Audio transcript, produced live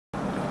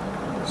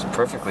It's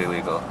perfectly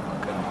legal.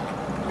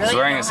 Really? He's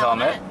wearing his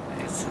helmet.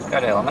 He's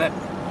got a helmet.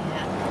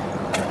 Yeah.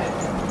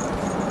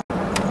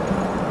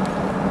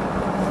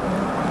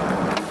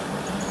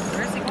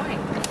 Where's he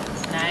going?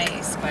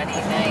 Nice, buddy.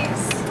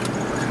 Nice.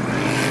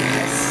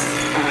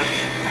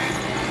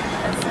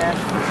 That's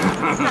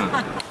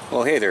it.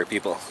 Well, hey there,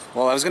 people.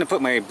 Well, I was going to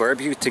put my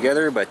barbecue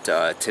together, but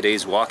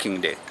today's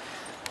walking day.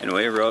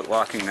 Anyway, we're out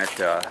walking at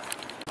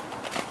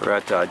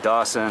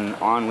Dawson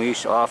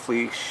on-leash,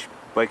 off-leash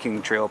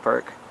biking trail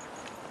park.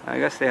 I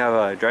guess they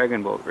have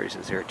dragon boat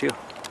races here too.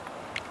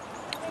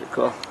 Pretty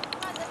cool.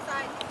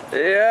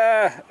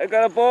 Yeah, I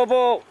got a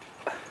bobo.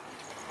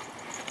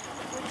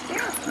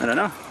 I don't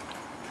know.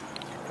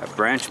 A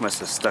branch must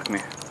have stuck me.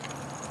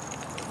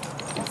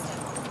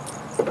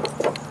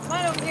 Come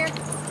on over here.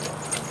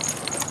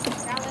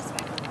 Down this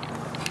way.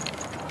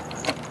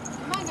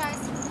 Come on,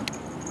 guys.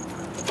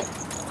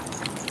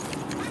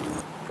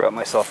 Brought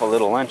myself a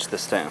little lunch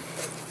this time.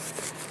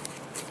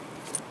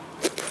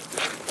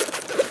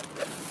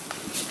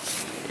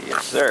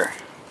 Yes, sir.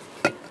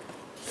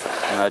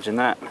 Imagine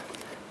that.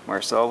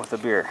 Marcel with a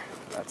beer.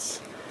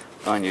 That's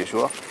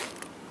unusual.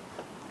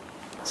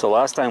 So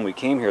last time we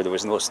came here, there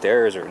was no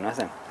stairs or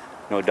nothing.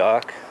 No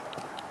dock.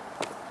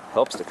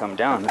 Helps to come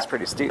down. It's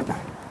pretty steep.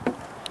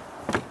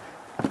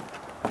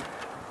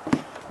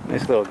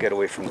 Nice little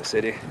getaway from the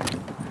city.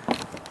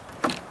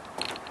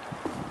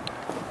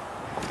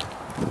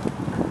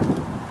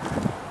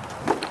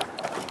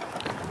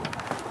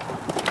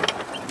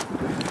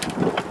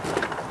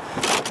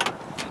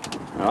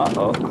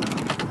 Uh-oh.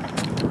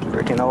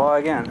 Breaking the law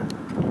again.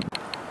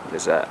 What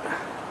is that?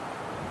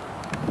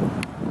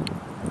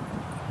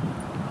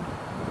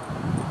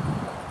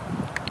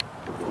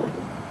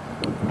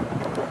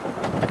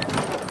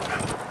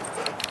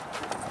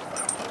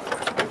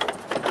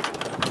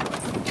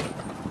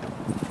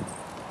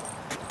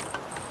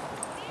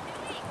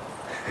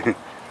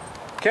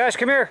 Cash,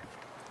 come here.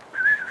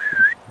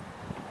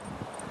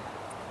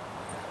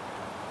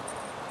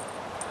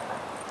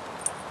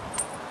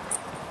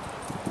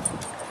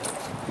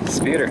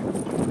 Speeder.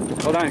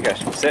 Hold on,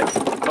 Cash. Sit.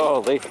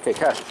 Oh, late. Okay,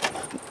 Cash.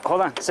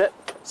 Hold on. Sit.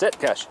 Sit,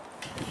 Cash.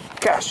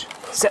 Cash.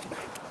 Sit.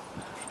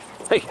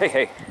 Hey, hey,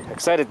 hey.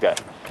 Excited guy.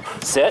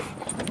 Sit.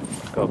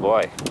 Good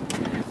boy.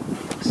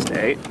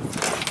 Stay.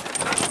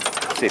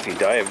 See if he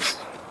dives.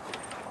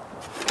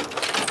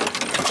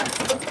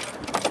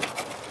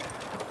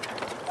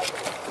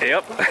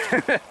 Yep.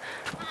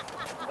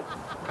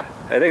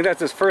 I think that's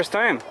his first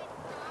time.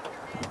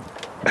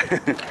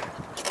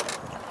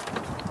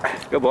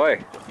 Good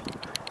boy.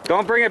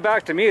 Don't bring it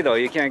back to me though,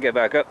 you can't get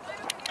back up.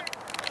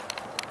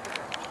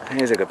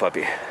 He's a good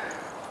puppy.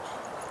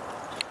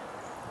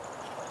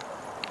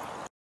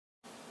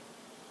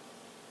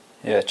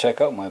 Yeah, check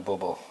out my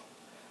Bobo.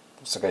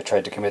 Looks like I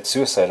tried to commit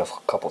suicide a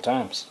couple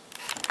times.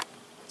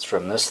 It's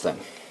from this thing.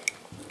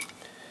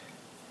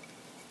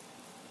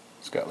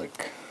 It's got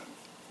like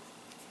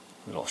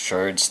little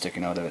shards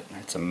sticking out of it.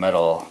 It's a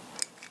metal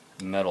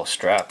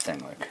strap thing,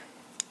 like.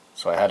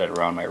 So I had it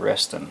around my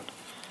wrist and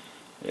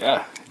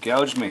yeah, it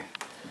gouged me.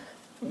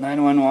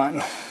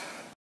 911.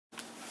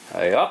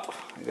 Hey up,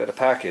 I got a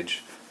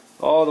package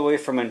all the way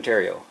from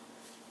Ontario.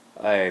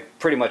 I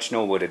pretty much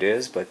know what it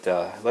is, but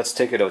let's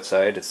take it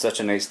outside. It's such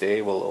a nice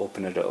day, we'll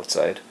open it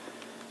outside.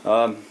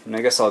 And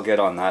I guess I'll get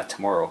on that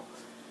tomorrow.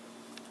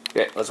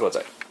 Okay, let's go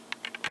outside.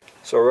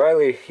 So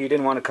Riley, he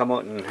didn't want to come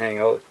out and hang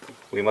out.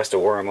 We must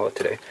have wore him out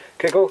today.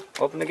 Okay, go,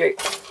 open the gate.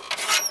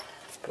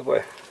 Good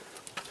boy.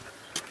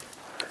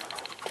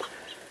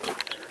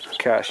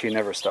 Cash, he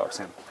never stops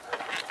him.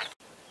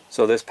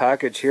 So this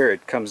package here,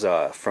 it comes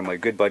from my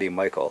good buddy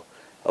Michael,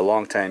 a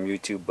longtime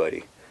YouTube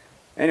buddy.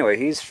 Anyway,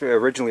 he's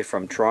originally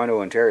from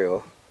Toronto,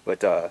 Ontario,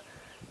 but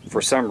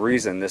for some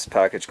reason this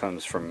package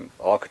comes from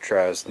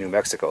Alcatraz, New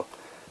Mexico.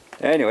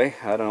 Anyway,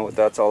 I don't know what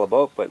that's all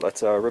about, but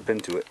let's rip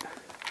into it.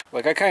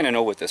 Like, I kind of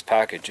know what this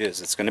package is.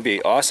 It's going to be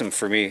awesome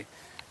for me,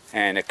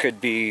 and it could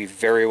be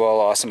very well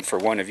awesome for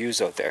one of yous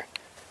out there,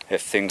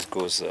 if things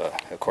goes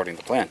according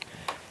to plan.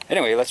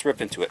 Anyway, let's rip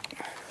into it.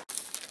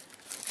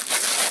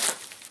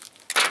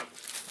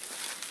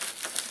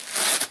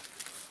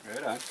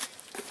 Right on.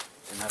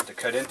 Didn't have to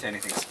cut into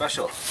anything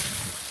special.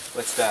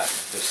 What's that?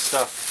 There's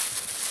stuff.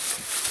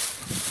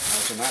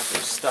 Imagine that.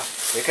 There's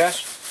stuff. Hey,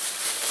 Cash?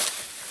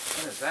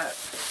 What is that?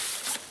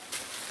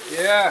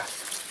 Yeah.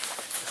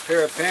 A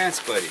pair of pants,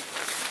 buddy.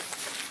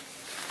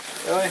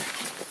 Really?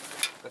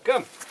 Look,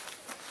 come.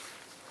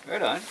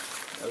 Right on.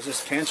 I was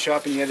just pants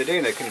shopping the other day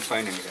and I couldn't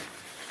find anything.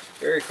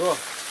 Very cool.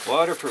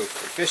 Waterproof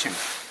for fishing.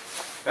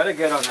 Gotta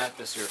get on that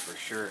this year for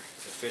sure.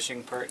 The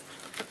fishing part.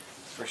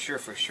 For sure,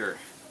 for sure.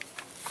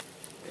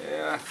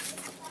 Yeah.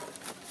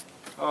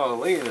 Oh,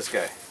 look at this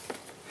guy.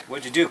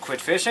 What'd you do?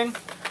 Quit fishing?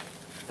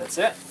 That's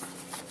it?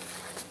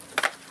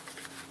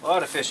 A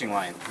lot of fishing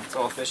line. That's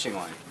all fishing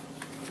line.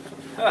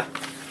 Huh.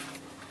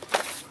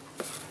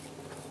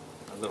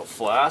 A little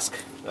flask.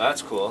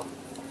 That's cool.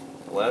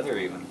 Leather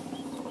even.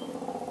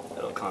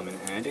 That'll come in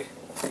handy.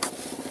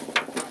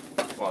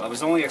 Well, I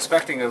was only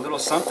expecting a little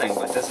something,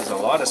 but this is a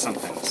lot of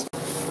somethings.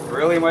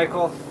 Really,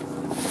 Michael?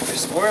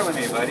 spoiling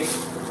me, buddy.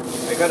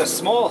 I got a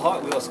small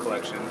Hot Wheels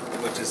collection,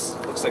 which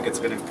looks like it's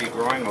going to be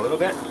growing a little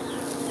bit.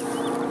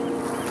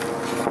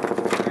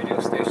 Radio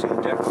station,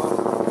 deco.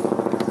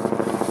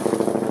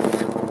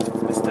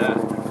 What's that?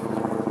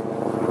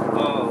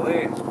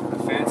 Holy,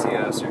 a fancy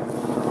asser.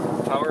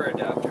 Power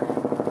adapter.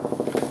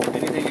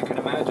 Anything you can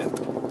imagine.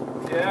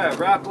 Yeah,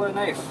 Rapala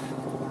knife.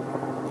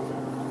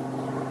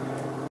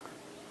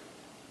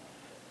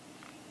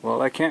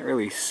 Well, I can't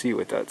really see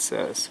what that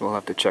says. We'll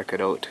have to check it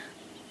out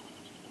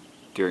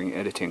during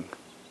editing.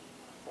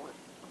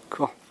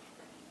 Cool.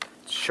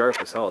 It's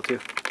sharp as hell too.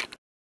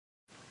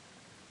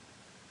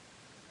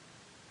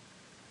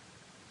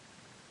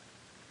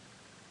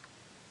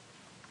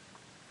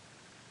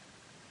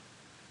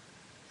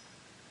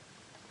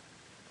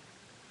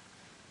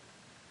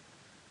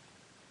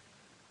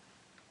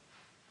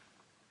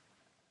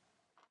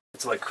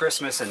 It's like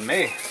Christmas in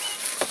May.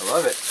 I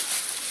love it.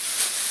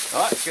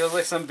 Oh, it feels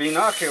like some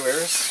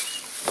binoculars.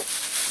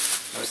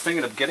 I was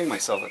thinking of getting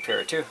myself a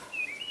pair too.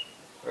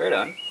 Right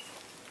on.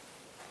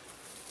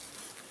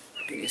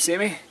 Can you see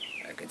me?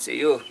 I can see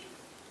you.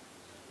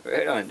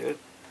 Right on, dude.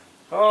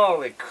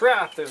 Holy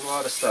crap, there's a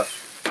lot of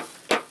stuff.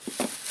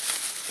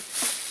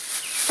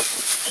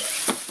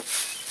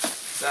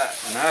 What's that?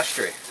 An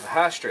ashtray. A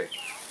hash tray.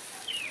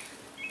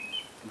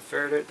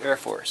 Confederate Air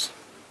Force.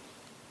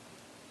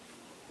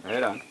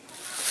 Right on.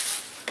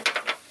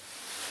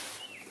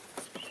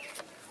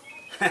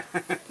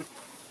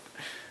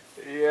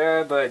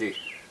 Yeah, buddy.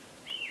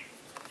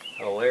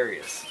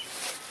 Hilarious.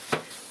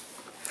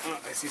 Oh,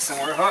 I see some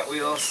more Hot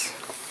Wheels.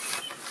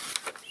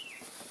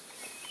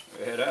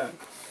 Right on.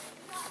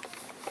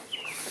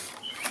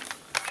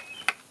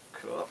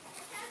 Cool.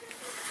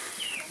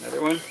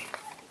 Another one.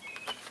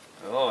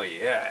 Oh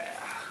yeah.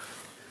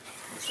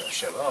 What's that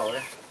Chevelle,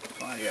 eh?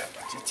 Oh yeah,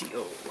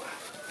 GTO.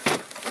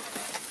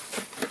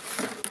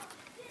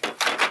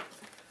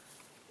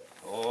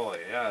 Oh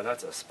yeah,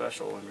 that's a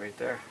special one right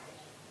there.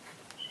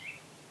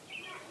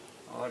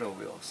 Auto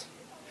Wheels.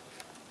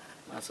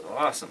 That's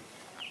awesome.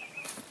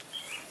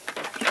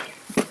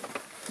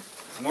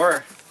 Some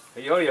more. A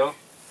yo-yo.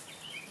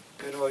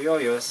 Good old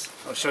yo-yos.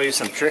 I'll show you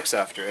some tricks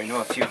after. I know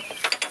a few.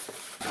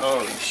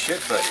 Holy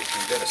shit, buddy.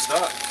 You gotta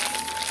stop.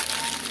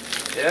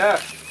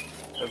 Yeah.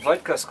 A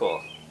vodka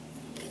skull.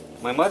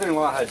 My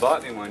mother-in-law had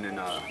bought me one and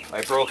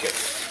I broke it.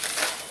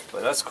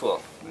 But that's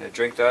cool. I'm gonna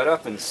drink that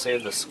up and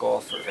save the skull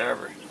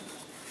forever.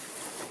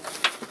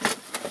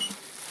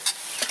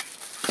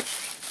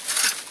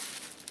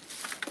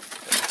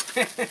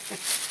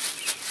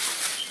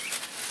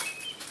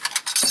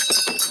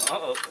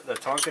 Uh-oh, the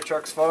Tonka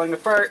truck's falling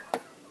apart.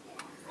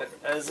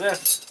 As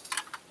if.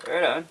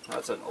 Right on.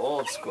 That's an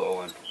old school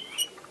one.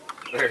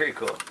 Very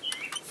cool.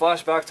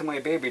 Flashback to my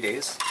baby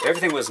days.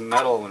 Everything was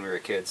metal when we were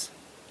kids.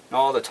 Now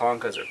all the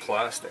Tonkas are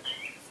plastic.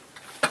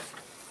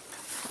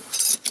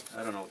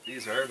 I don't know what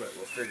these are, but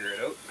we'll figure it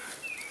out.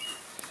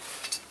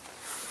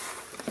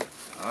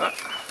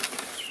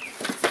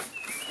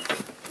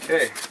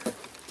 Okay.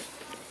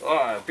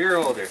 Oh, a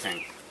beer holder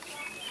thing.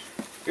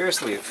 Beer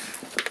sleeve.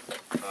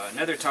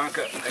 Another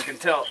Tonka, I can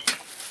tell.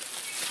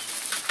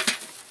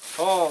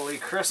 Holy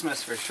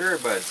Christmas for sure,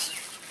 buds.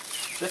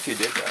 As if you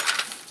did that.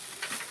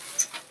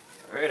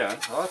 Right on.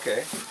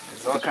 Okay.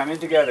 It's all coming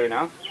together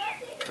now.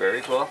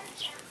 Very cool.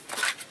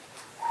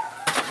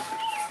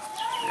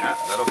 Yeah,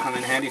 that'll come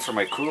in handy for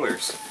my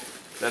coolers.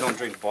 I don't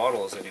drink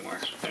bottles anymore.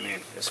 I mean,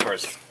 as far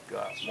as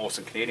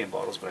Molson Canadian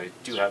bottles, but I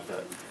do have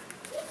the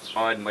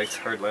odd Mike's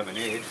Hard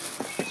Lemonade.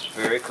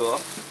 Very cool.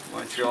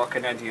 Montreal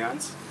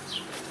Canadiens.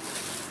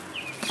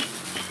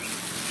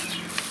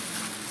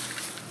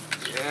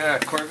 Yeah,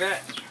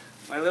 Corvette.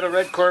 My little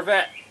red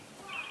Corvette.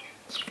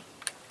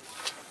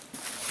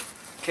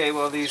 Okay,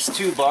 well these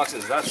two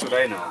boxes, that's what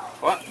I know.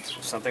 What?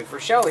 Something for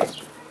Shelly.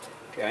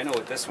 Okay, I know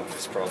what this one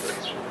is probably.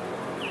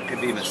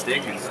 Could be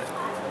mistaken,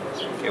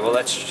 but... Okay, well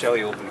let's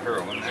Shelly open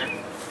her one there.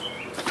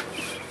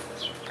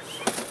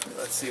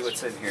 Let's see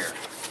what's in here.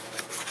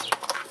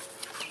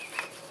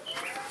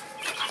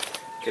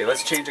 Okay,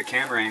 let's change the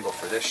camera angle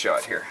for this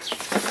shot here.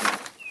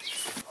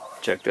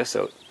 Check this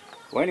out.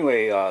 Well,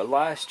 anyway,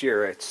 last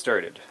year it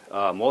started.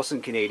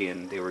 Molson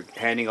Canadian, they were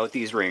handing out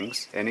these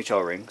rings,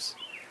 NHL rings.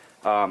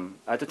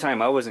 At the time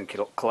I wasn't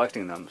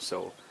collecting them,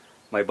 so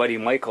my buddy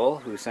Michael,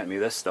 who sent me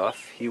this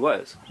stuff, he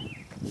was.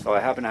 So I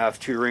happened to have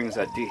two rings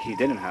that he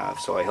didn't have,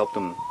 so I helped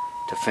him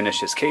to finish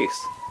his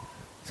case.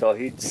 So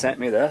he sent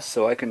me this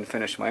so I can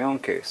finish my own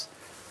case.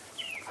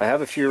 I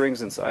have a few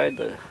rings inside,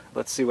 but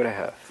let's see what I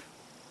have.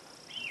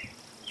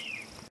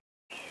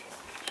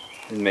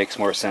 It makes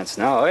more sense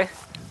now, eh?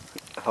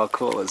 How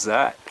cool is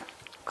that?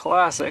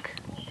 Classic.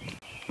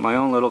 My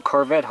own little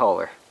Corvette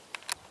hauler.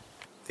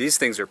 These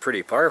things are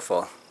pretty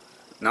powerful.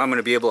 Now I'm going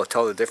to be able to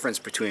tell the difference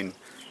between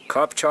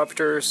cop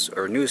chopters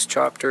or news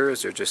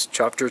chopters or just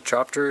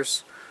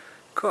chopters.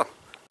 Cool.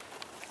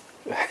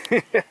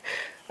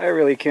 I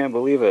really can't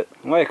believe it.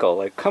 Michael,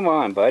 like, come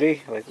on,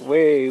 buddy. Like,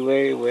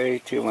 way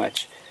too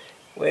much.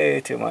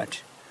 Way too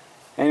much.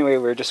 Anyway,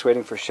 we're just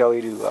waiting for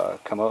Shelly to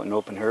come out and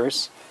open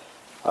hers.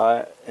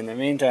 In the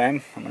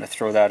meantime, I'm going to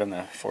throw that in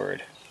the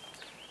Ford.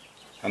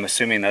 I'm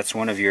assuming that's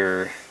one of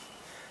your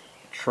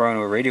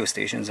Toronto radio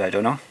stations, I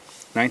don't know.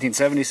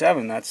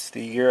 1977, that's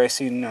the year I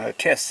seen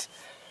Kiss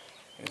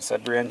in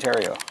Sudbury,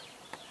 Ontario.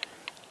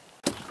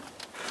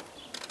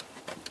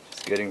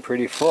 It's getting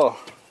pretty full.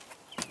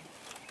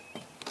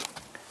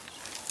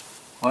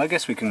 Well, I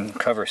guess we can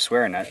cover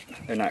swearing at it.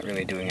 They're not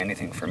really doing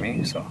anything for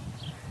me, so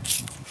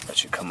that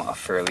should come off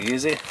fairly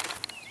easy.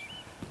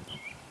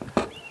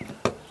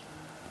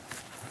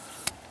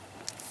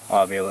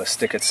 I'll be able to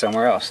stick it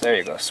somewhere else. There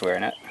you go,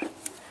 swearing it.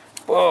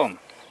 Boom!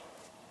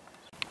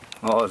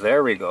 Oh,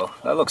 there we go.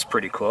 That looks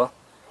pretty cool.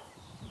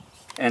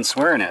 And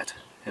swearing it.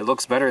 It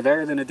looks better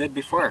there than it did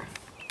before.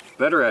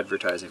 Better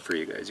advertising for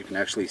you guys. You can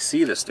actually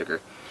see the sticker.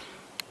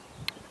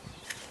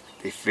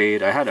 They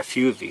fade. I had a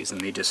few of these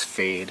and they just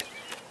fade.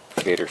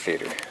 Fader.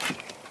 Did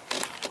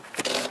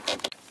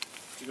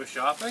you go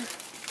shopping?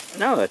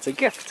 No, that's a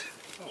gift.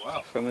 Oh,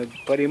 wow. From my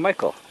buddy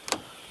Michael.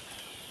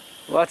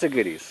 Lots of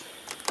goodies.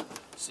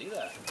 See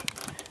that?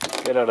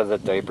 Get out of the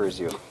diapers,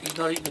 you. He's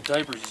not eating the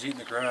diapers, he's eating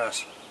the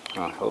grass.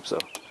 Oh, I hope so.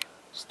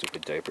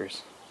 Stupid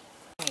diapers.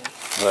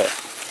 What?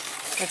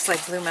 Looks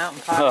like Blue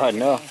Mountain Pop. Oh,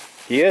 no.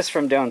 He is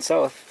from down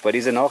south, but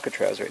he's in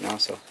Alcatraz right now,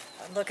 so.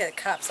 Look at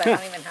cups. I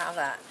don't even have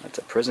that. That's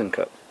a prison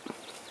cup.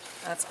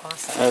 That's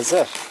awesome. That's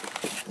it.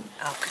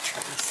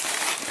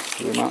 Alcatraz.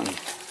 Blue Mountain.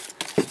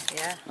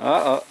 Yeah.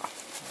 Uh-oh.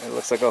 It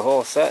looks like a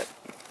whole set.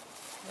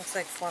 Looks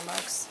like 4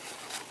 mugs.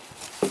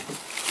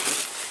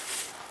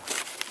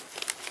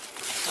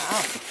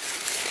 Wow.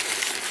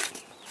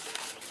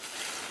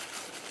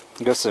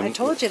 Got some, I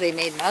told you they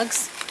made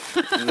mugs.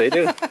 They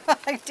do.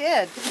 I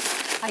did.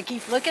 I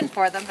keep looking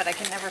for them, but I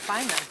can never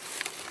find them.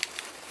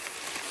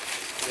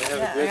 They have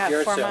Yeah, a great I got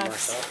yard 4 sale, mugs.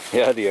 Marcel.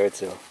 Yeah, the art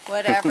sale.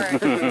 Whatever.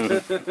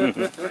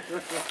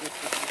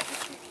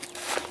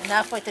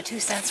 Enough with the 2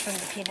 cents from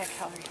the peanut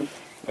gallery.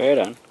 Right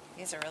on.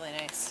 These are really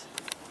nice.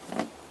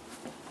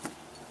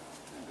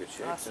 Good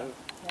shape, Awesome. too.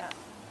 Yeah.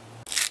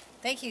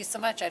 Thank you so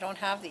much. I don't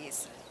have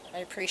these. I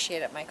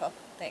appreciate it, Michael.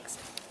 Thanks.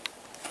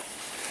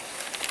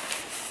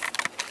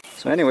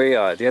 So anyway,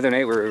 the other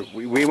night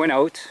we went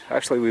out.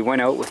 Actually, we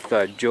went out with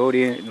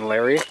Jody and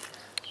Larry.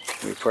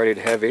 We partied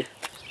heavy.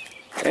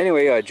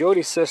 Anyway,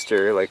 Jody's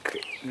sister, like,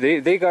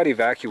 they got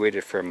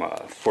evacuated from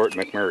Fort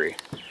McMurray.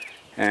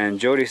 And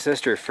Jody's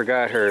sister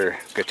forgot her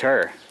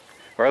guitar.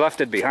 Or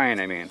left it behind,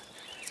 I mean.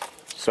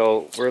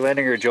 So we're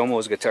lending her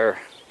Jomo's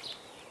guitar.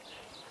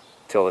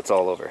 Till it's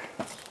all over.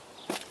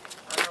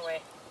 On our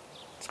way.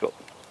 Let's go.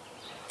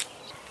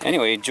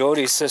 Anyway,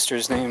 Jody's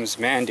sister's name's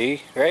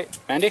Mandy, right?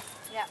 Mandy?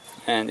 Yeah.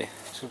 Mandy.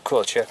 She's a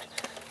cool chick.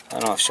 I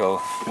don't know if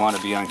she'll want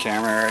to be on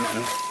camera or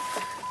anything.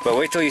 But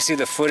wait till you see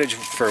the footage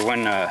for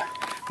when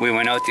we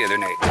went out the other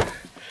night.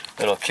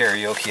 Little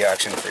karaoke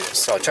action for you.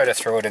 So I'll try to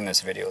throw it in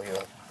this video.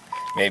 You'll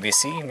maybe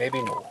see,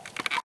 maybe no.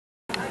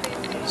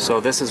 So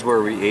this is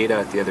where we ate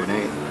at the other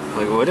night.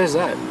 Like, what is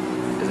that?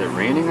 Is it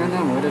raining on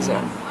them? What is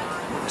that?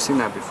 I've seen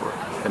that before.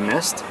 The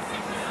mist?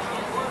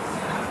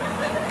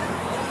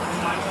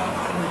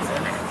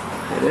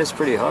 It is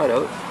pretty hot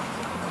out.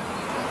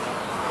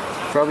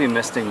 Probably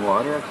misting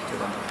water up to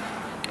them.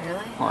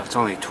 Really? Well, it's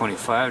only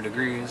 25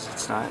 degrees.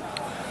 It's not.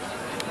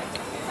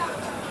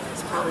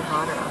 It's probably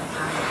hotter on the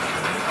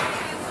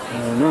I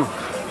don't know.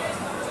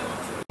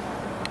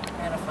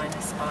 Gotta find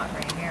a spot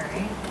right here,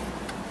 right?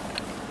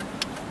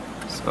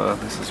 So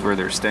this is where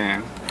they're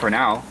staying for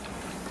now.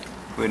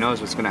 Who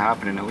knows what's going to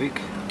happen in a week?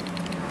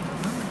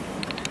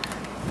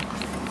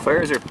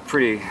 Fires are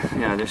pretty,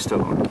 yeah, they're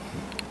still on.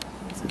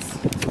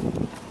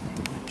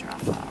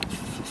 Drop off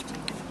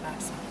 15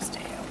 maximum stay,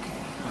 okay.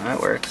 That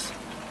works.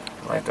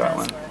 I like that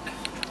one. Work.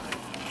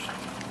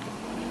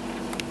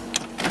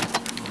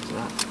 What's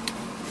that?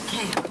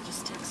 Okay, I'll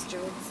just text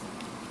Jodes.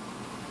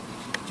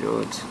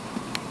 Jodes.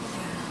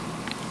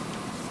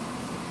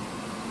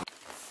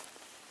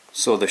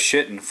 So the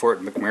shit in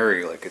Fort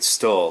McMurray, like, it's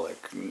still,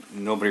 like,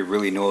 nobody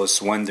really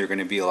knows when they're going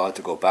to be allowed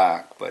to go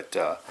back. But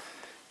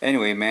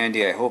anyway,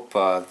 Mandy, I hope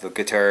the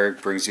guitar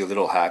brings you a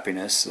little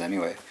happiness.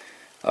 Anyway,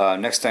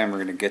 next time we're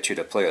going to get you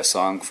to play a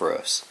song for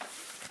us.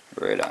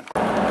 Right on.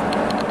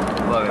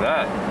 Look at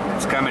that.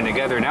 It's coming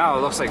together now.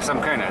 It looks like some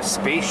kind of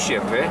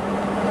spaceship, eh?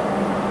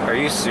 Are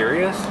you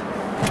serious?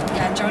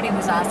 Yeah, Jody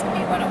was asking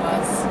me what it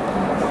was.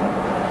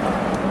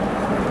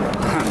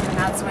 And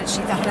that's what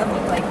she thought it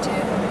looked like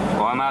too.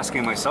 Well, I'm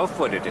asking myself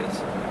what it is.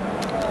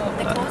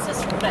 They close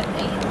this road at 8.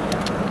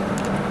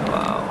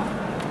 Wow.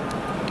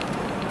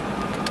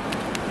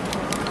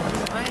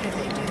 Why did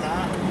they do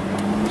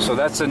that? So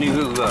that's a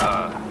new,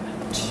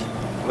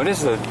 what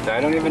is it?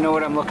 I don't even know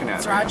what I'm looking at.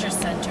 It's Rogers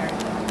Center.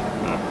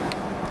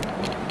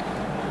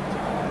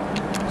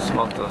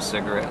 Smoke those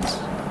cigarettes.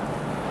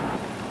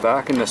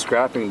 Back in the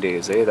scrapping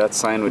days, eh? That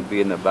sign would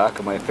be in the back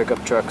of my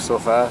pickup truck so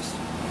fast.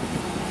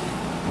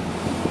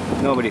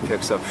 Nobody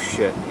picks up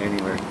shit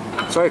anywhere.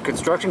 Sorry,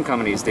 construction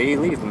companies, they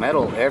leave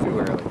metal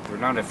everywhere. Like, they're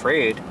not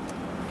afraid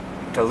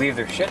to leave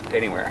their shit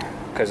anywhere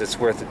because it's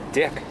worth a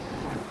dick.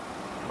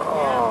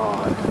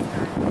 Oh,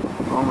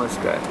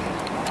 almost got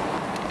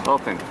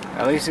helping.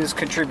 At least he's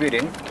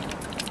contributing.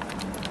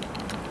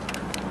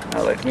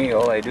 Not like me,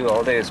 all I do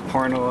all day is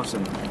pornos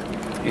and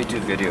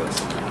YouTube videos.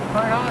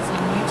 Pornos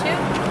on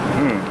YouTube?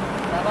 Hmm.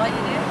 Is that all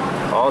you do?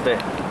 All day.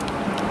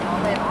 All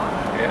day long?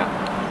 Yeah.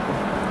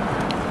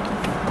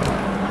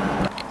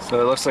 So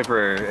it looks like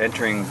we're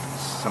entering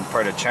some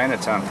part of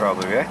Chinatown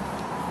probably, eh?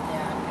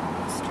 Yeah, I'm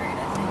gonna go straight, I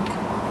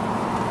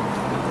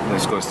think.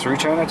 This goes through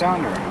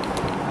Chinatown or?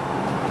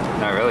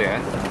 Not really, eh?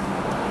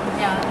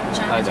 Yeah,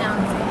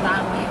 Chinatown's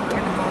that way. We're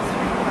gonna go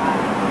through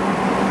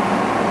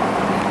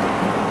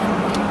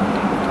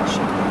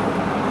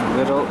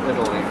Little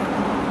Italy.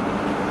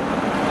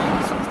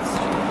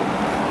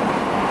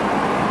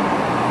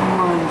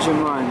 Manja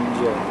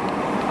manja.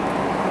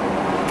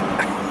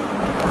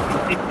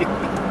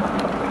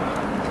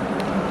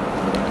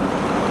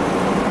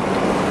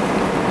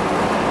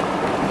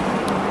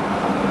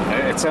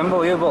 It's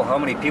unbelievable how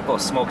many people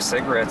smoke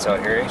cigarettes out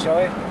here, eh,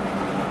 Shelly?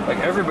 Like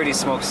everybody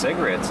smokes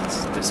cigarettes.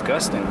 It's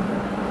disgusting.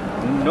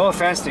 No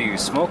offense to you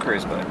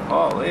smokers, but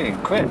holy,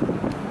 quit.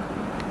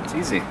 It's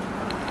easy.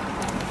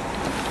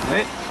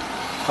 Right?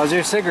 How's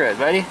your cigarette,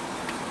 buddy? You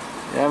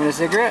having a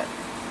cigarette?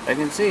 I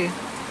can see.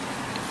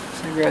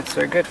 Cigarettes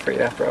are good for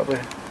you, probably.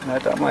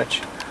 Not that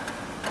much.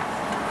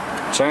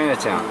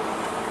 Chinatown.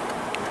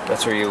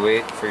 That's where you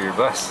wait for your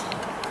bus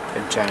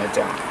in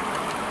Chinatown.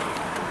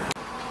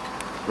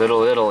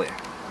 Little Italy.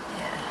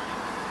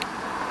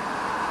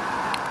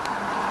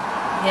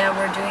 Yeah,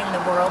 we're doing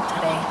the world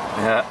today.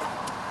 Yeah.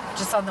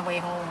 Just on the way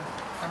home.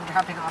 I'm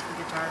dropping off the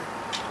guitar.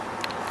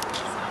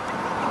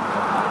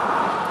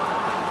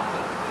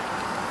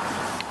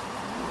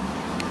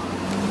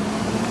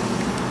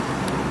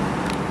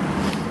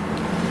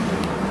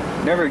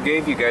 Never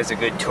gave you guys a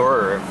good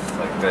tour of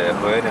like the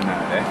hood and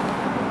that, eh?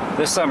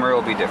 This summer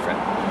will be different.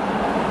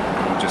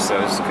 Just I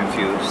was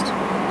confused.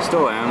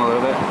 Still am a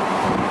little bit.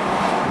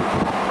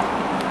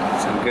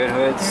 Some good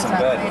hoods, There's some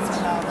that bad place hoods.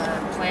 with all the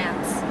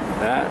plants.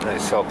 That, they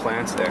sell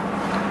plants there.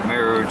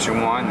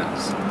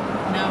 Marijuanas.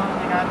 No,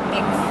 they got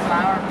big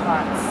flower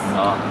pots.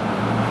 Oh.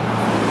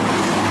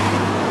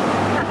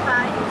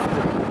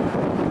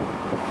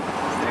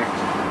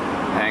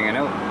 Hanging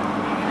out.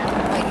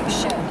 Like you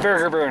should.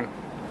 Burger Baron.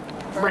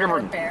 Burger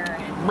Baron.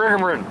 Burger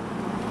Baron.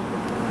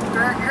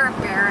 Burger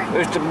Baron.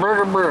 There's the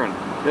Burger Baron.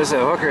 There's a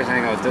hookers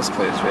hang out at this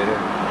place right here.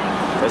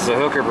 There's a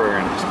hooker burger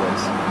in this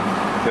place.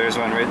 There's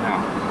one right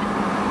now.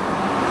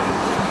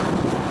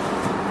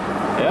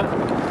 Yeah.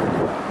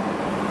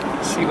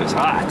 She was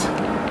hot.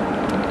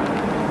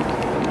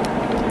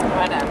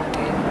 Whatever,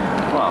 dude.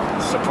 Well,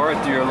 support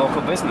your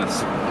local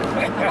business.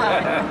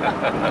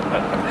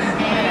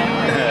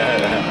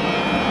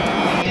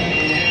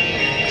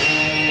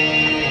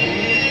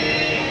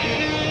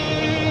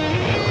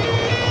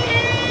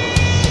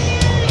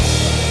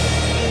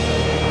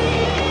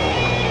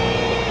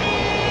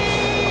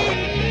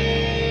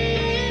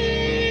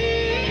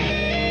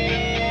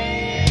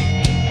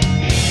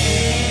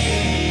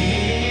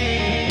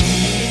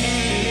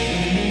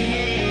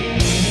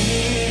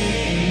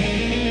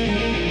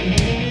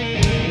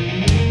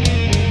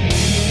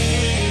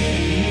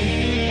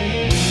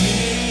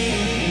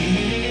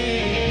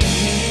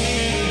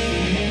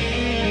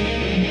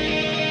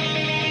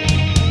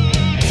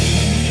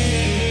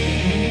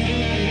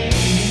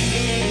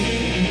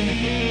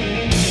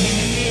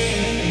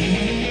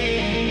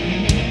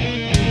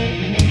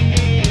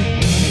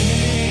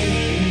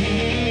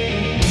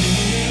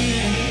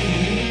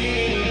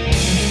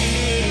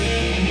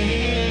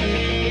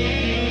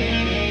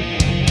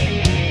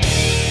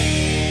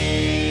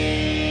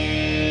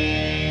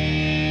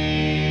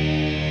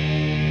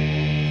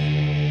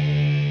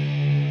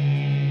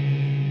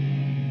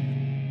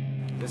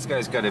 This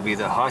guy's got to be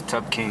the hot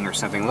tub king or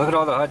something. Look at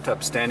all the hot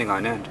tubs standing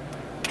on end.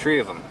 3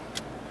 of them.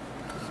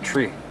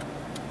 3.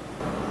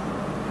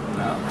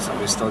 Now,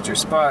 somebody stole your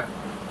spot.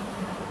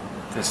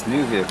 This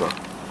new vehicle.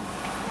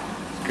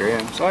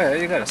 Graham's. Oh yeah,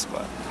 you got a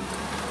spot.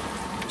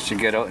 Should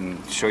get out and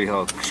show you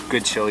how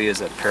good Chili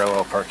is at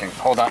parallel parking.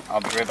 Hold on,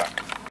 I'll be right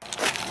back.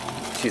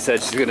 She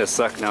said she's gonna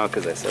suck now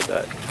because I said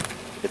that.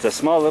 It's a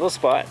small little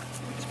spot.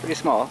 It's pretty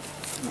small.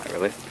 Not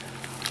really.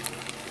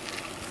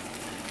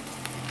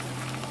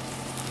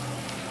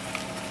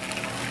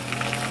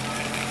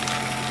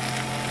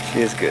 She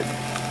is good.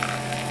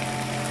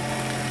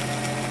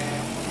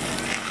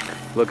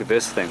 Look at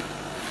this thing.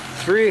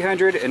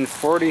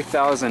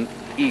 340,000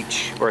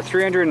 each, or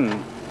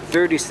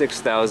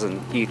 336,000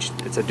 each.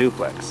 It's a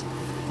duplex.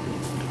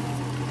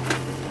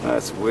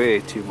 That's way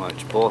too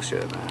much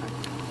bullshit, man.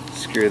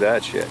 Screw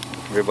that shit.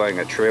 We're buying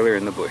a trailer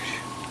in the bush.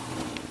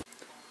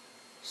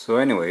 So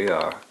anyway,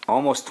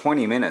 almost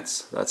 20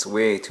 minutes. That's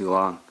way too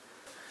long.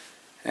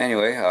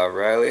 Anyway,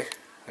 Riley,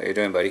 how you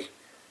doing, buddy?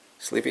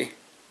 Sleepy?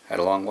 Had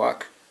a long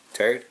walk?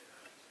 Tired?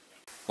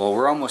 Well,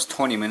 we're almost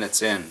 20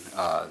 minutes in.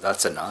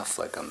 That's enough.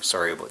 Like, I'm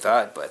sorry about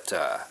that, but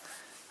I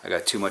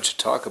got too much to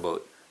talk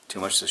about, too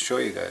much to show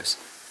you guys.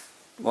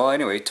 Well,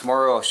 anyway,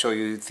 tomorrow I'll show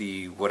you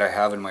what I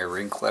have in my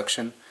ring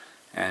collection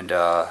and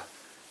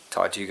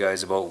talk to you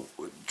guys about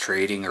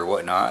trading or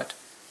whatnot.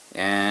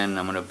 and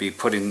I'm going to be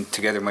putting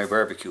together my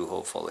barbecue,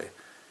 hopefully,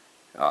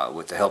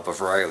 with the help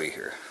of Riley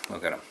here.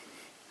 Look at him.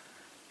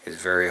 He's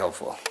very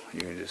helpful. You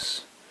can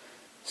just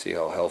see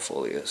how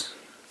helpful he is.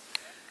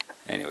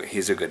 Anyway,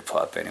 he's a good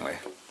pup anyway.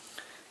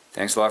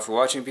 Thanks a lot for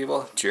watching,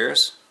 people.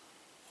 Cheers.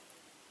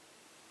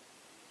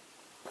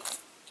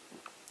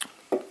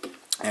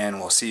 And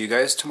we'll see you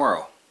guys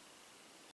tomorrow.